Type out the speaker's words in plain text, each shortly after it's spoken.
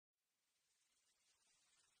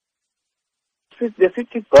The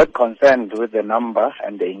city got concerned with the number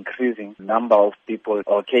and the increasing number of people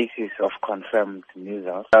or cases of confirmed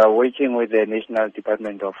measles. Working with the National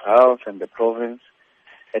Department of Health and the province,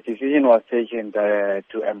 a decision was taken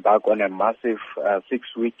to embark on a massive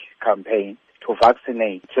 6-week campaign to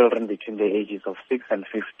vaccinate children between the ages of 6 and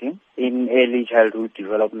 15 in early childhood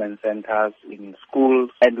development centers, in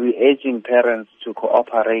schools, and we're urging parents to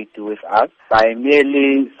cooperate with us by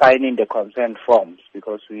merely signing the consent forms,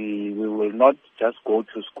 because we will not just go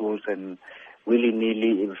to schools and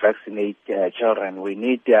willy-nilly vaccinate children. We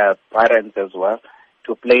need their parents as well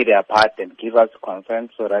to play their part and give us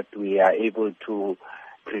consent so that we are able to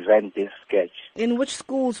prevent this scourge. In which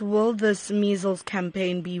schools will this measles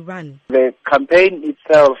campaign be run? The campaign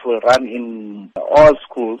itself will run in all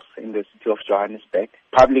schools in the city of Johannesburg,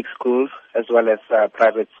 public schools as well as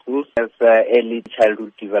private schools, as early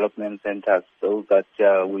childhood development centers, those that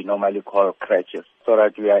we normally call creches, so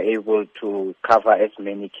that we are able to cover as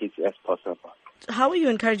many kids as possible. How are you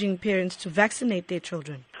encouraging parents to vaccinate their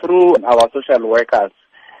children? Through our social workers,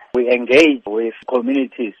 we engage with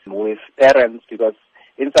communities, with parents, because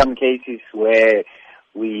in some cases where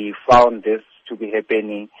we found this to be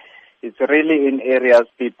happening, it's really in areas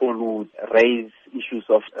people who raise issues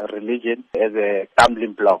of religion as a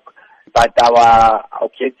stumbling block. But our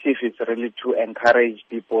objective is really to encourage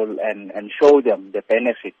people and show them the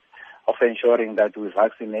benefits of ensuring that we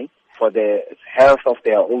vaccinate for the health of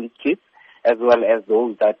their own kids, as well as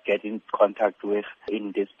those that get in contact with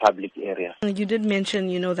in this public area. You did mention,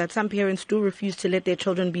 that some parents do refuse to let their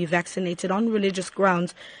children be vaccinated on religious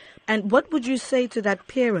grounds. And what would you say to that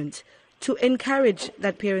parent to encourage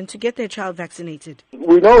that parent to get their child vaccinated?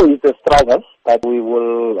 We know it's a struggle, but we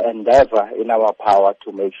will endeavor in our power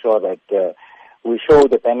to make sure that we show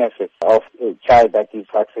the benefits of a child that is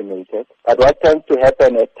vaccinated. But what tends to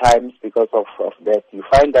happen at times because of that, you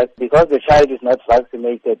find that because the child is not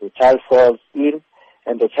vaccinated, the child falls ill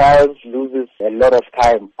and the child loses a lot of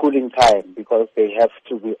time, schooling time, because they have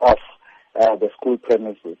to be off the school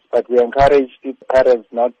premises. But we encourage parents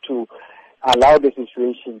not to allow the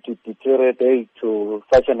situation to deteriorate to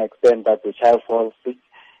such an extent that the child falls sick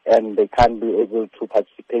and they can't be able to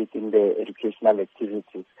participate in the educational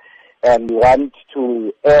activities. And we want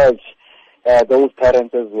to urge those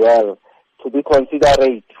parents as well to be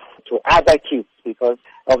considerate to other kids because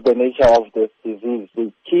of the nature of this disease.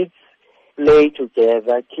 The kids play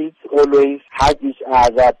together, kids always hug each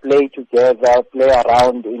other, play together, play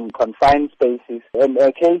around in confined spaces. In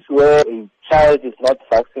a case where a child is not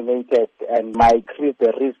vaccinated and might increase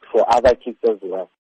the risk for other kids as well.